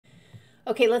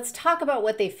Okay, let's talk about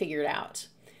what they figured out.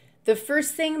 The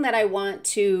first thing that I want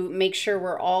to make sure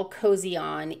we're all cozy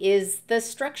on is the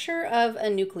structure of a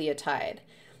nucleotide.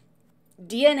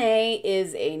 DNA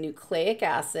is a nucleic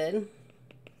acid.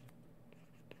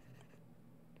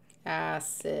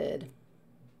 That's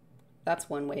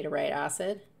one way to write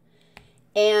acid.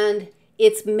 And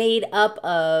it's made up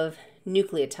of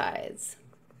nucleotides.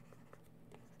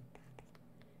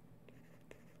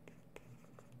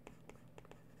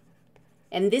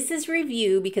 And this is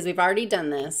review because we've already done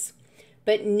this,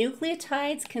 but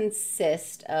nucleotides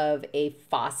consist of a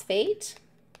phosphate,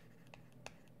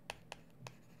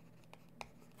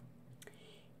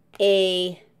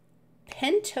 a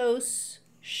pentose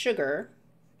sugar,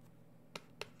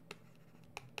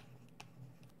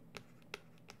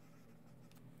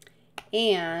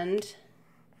 and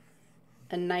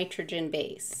a nitrogen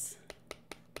base.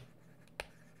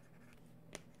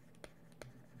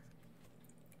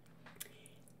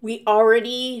 We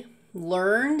already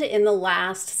learned in the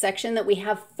last section that we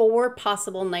have 4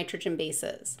 possible nitrogen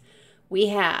bases. We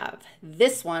have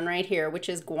this one right here, which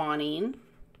is guanine.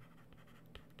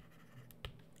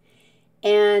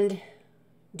 And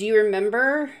do you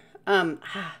remember, I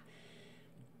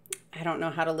don't know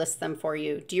how to list them for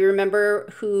you. Do you remember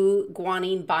who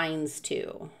guanine binds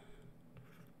to?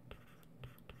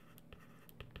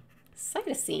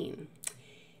 Cytosine.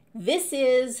 This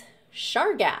is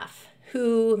Chargaff,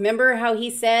 who, remember how he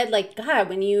said, like, God,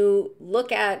 when you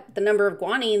look at the number of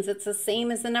guanines, it's the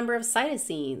same as the number of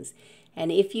cytosines.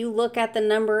 And if you look at the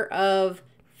number of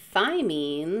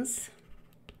thymines,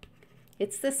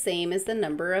 it's the same as the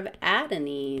number of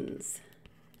adenines.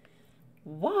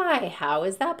 Why? How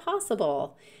is that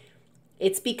possible?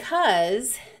 It's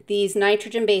because these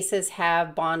nitrogen bases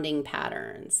have bonding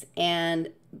patterns, and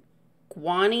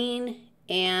guanine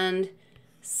and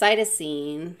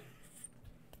cytosine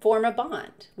form a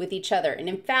bond with each other. And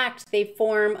in fact, they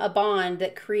form a bond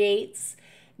that creates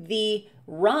the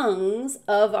rungs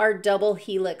of our double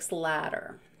helix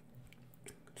ladder.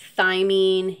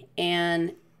 Thymine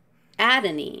and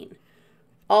adenine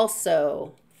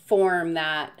also form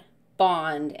that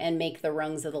bond and make the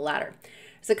rungs of the ladder.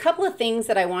 There's a couple of things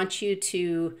that I want you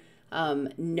to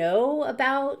know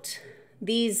about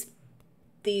these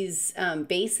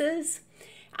bases.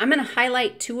 I'm going to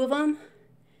highlight 2 of them.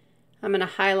 I'm going to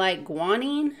highlight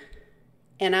guanine,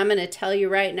 and I'm going to tell you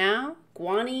right now,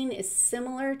 guanine is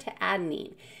similar to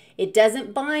adenine. It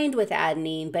doesn't bind with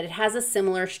adenine, but it has a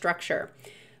similar structure.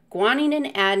 Guanine and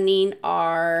adenine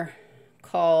are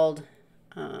called,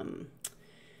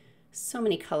 so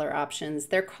many color options.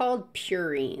 They're called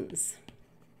purines.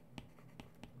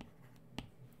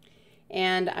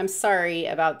 And I'm sorry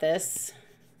about this.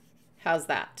 How's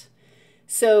that?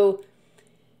 So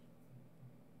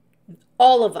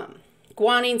all of them,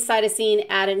 guanine, cytosine,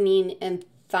 adenine, and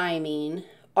thymine,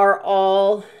 are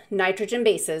all nitrogen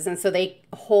bases, and so they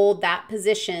hold that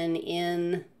position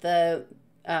in the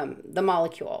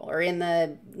molecule or in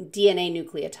the DNA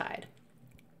nucleotide.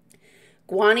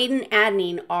 Guanine and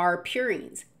adenine are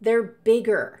purines. They're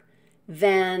bigger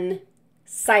than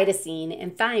cytosine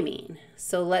and thymine.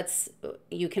 So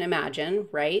you can imagine,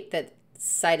 right, that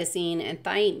cytosine and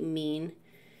thymine,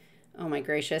 oh my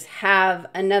gracious, have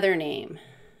another name.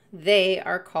 They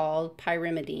are called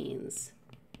pyrimidines.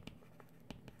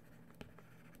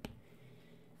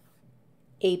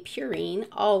 A purine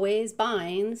always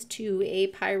binds to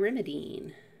a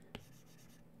pyrimidine.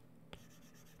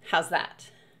 How's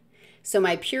that? So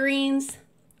my purines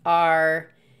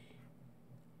are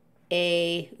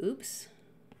not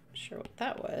sure what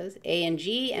that was, A and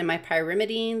G, and my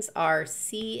pyrimidines are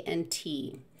C and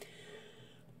T.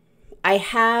 I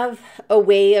have a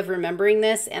way of remembering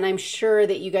this, and I'm sure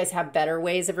that you guys have better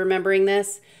ways of remembering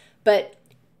this, but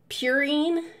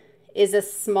purine is a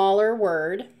smaller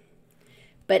word,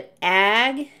 but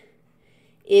ag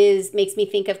makes me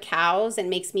think of cows and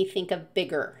makes me think of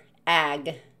bigger.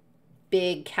 Ag,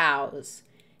 big cows.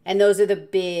 And those are the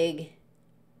big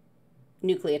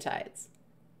nucleotides,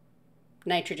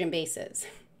 nitrogen bases.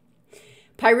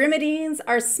 Pyrimidines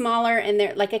are smaller, and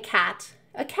they're like a cat.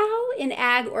 A cow in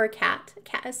ag or a cat. A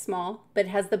cat is small, but it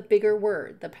has the bigger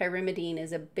word. The pyrimidine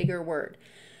is a bigger word.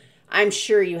 I'm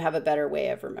sure you have a better way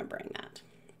of remembering that.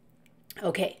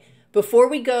 Okay, before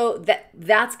we go,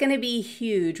 that's going to be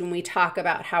huge when we talk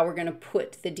about how we're going to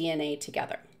put the DNA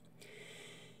together.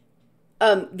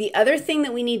 The other thing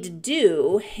that we need to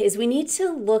do is we need to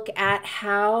look at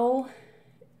how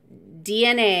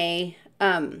DNA,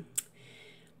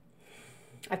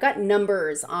 I've got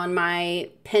numbers on my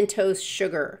pentose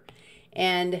sugar,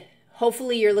 and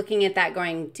hopefully you're looking at that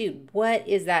going, dude, what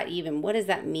is that even? What does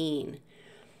that mean?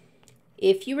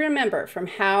 If you remember from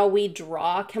how we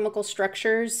draw chemical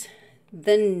structures,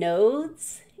 the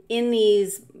nodes in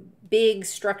these big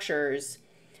structures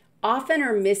often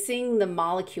are missing the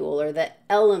molecule or the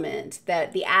element,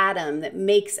 that the atom that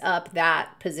makes up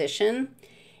that position.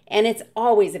 And it's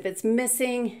always, if it's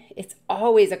missing, it's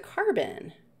always a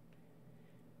carbon.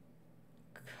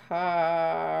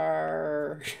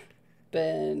 Carbon.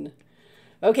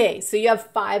 Okay, so you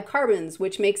have 5 carbons,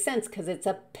 which makes sense because it's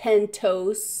a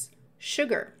pentose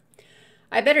sugar.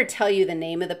 I better tell you the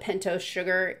name of the pentose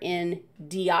sugar in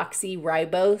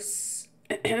deoxyribose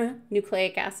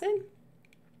nucleic acid.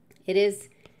 It is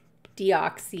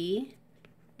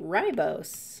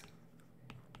deoxyribose.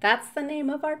 That's the name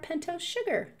of our pentose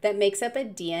sugar that makes up a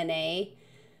DNA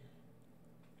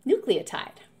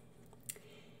nucleotide.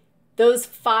 Those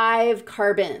 5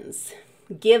 carbons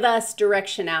give us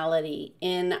directionality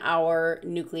in our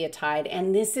nucleotide,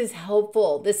 and this is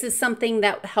helpful. This is something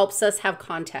that helps us have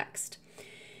context.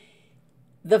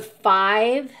 The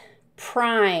 5'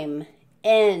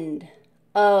 end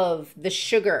of the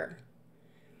sugar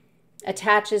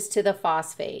attaches to the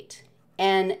phosphate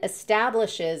and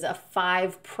establishes a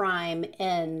 5'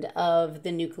 end of the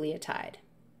nucleotide.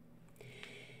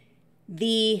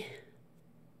 The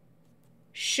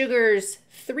sugar's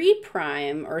 3'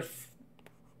 or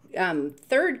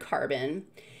third carbon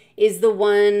is the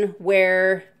one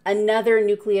where another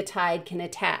nucleotide can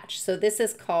attach. So this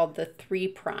is called the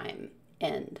 3'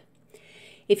 end.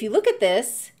 If you look at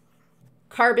this,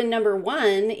 carbon number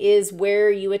 1 is where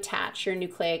you attach your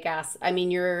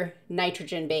your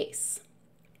nitrogen base.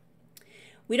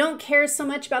 We don't care so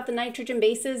much about the nitrogen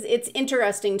bases. It's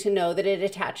interesting to know that it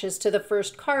attaches to the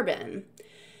first carbon.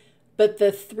 But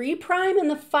the 3' and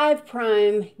the 5'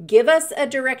 give us a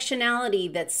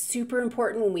directionality that's super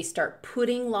important when we start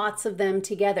putting lots of them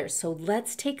together. So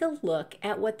let's take a look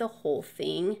at what the whole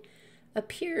thing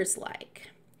appears like.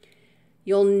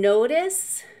 You'll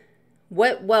notice,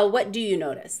 what do you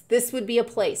notice? This would be a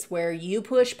place where you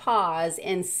push pause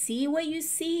and see what you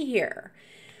see here.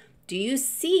 Do you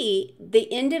see the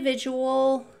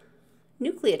individual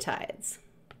nucleotides?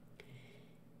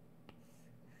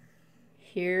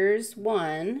 Here's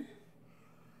one,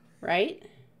 right?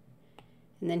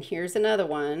 And then here's another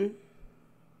one.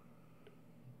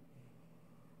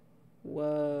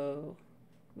 Whoa,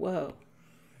 whoa,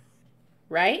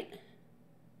 right?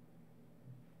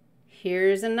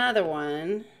 Here's another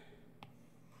one.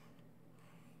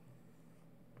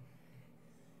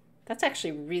 That's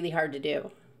actually really hard to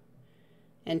do.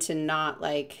 And to not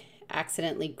like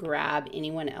accidentally grab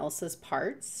anyone else's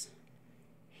parts.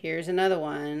 Here's another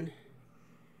one.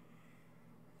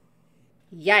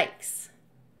 Yikes.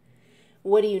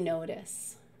 What do you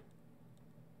notice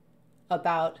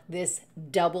about this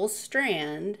double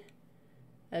strand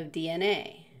of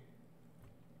DNA?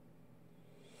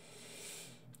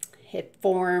 It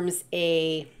forms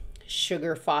a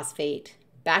sugar phosphate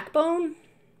backbone.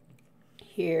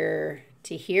 Here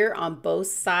to here on both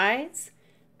sides,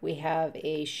 we have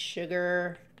a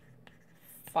sugar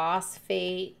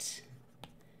phosphate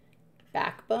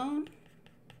backbone.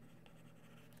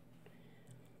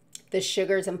 The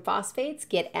sugars and phosphates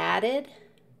get added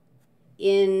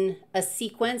in a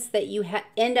sequence that you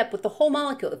end up with the whole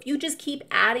molecule. If you just keep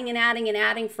adding and adding and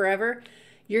adding forever,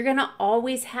 you're going to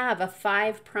always have a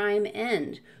 5'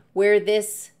 end where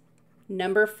this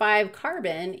number 5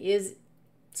 carbon is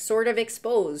sort of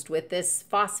exposed with this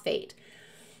phosphate.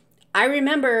 I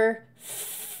remember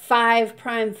 5'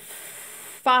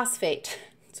 phosphate.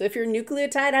 So if your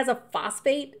nucleotide has a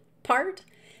phosphate part,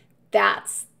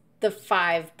 that's the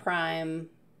 5',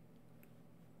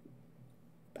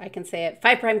 I can say it,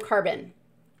 5' carbon.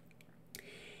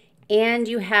 And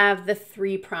you have the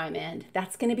 3' end.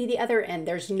 That's going to be the other end.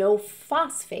 There's no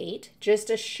phosphate, just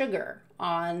a sugar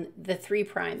on the 3'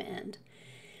 end.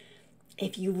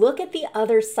 If you look at the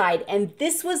other side, and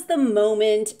this was the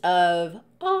moment of,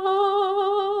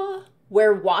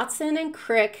 where Watson and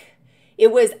Crick,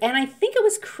 and I think it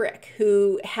was Crick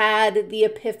who had the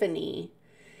epiphany.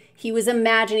 He was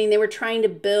imagining, they were trying to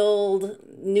build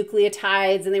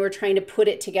nucleotides and they were trying to put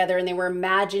it together, and they were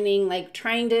imagining, like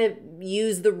trying to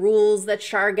use the rules that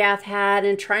Chargaff had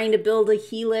and trying to build a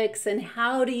helix, and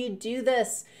how do you do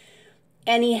this?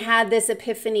 And he had this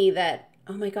epiphany that,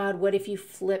 oh my God, what if you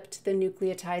flipped the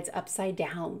nucleotides upside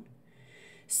down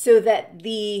so that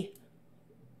the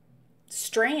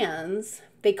strands,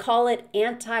 they call it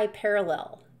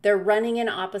anti-parallel. They're running in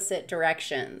opposite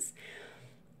directions.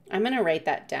 I'm going to write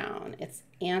that down. It's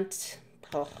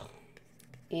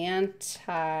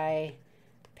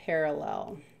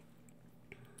anti-parallel.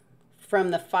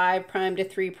 From the 5' to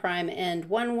 3' end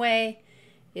one way,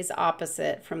 is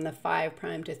opposite from the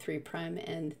 5' to 3'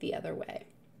 and the other way.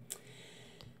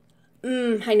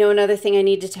 I know another thing I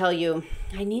need to tell you.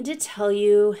 I need to tell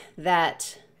you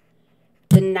that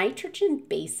the nitrogen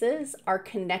bases are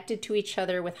connected to each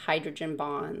other with hydrogen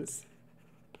bonds.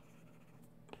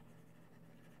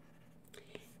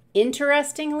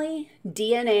 Interestingly,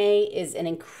 DNA is an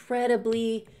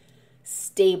incredibly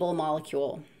stable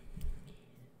molecule.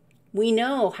 We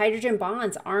know hydrogen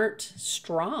bonds aren't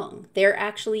strong. They're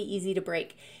actually easy to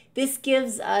break. This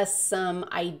gives us some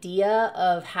idea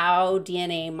of how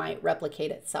DNA might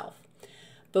replicate itself.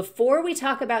 Before we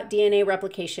talk about DNA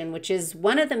replication, which is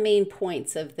one of the main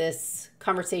points of this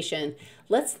conversation,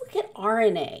 let's look at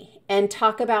RNA and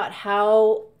talk about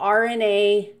how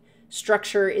RNA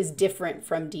structure is different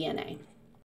from DNA.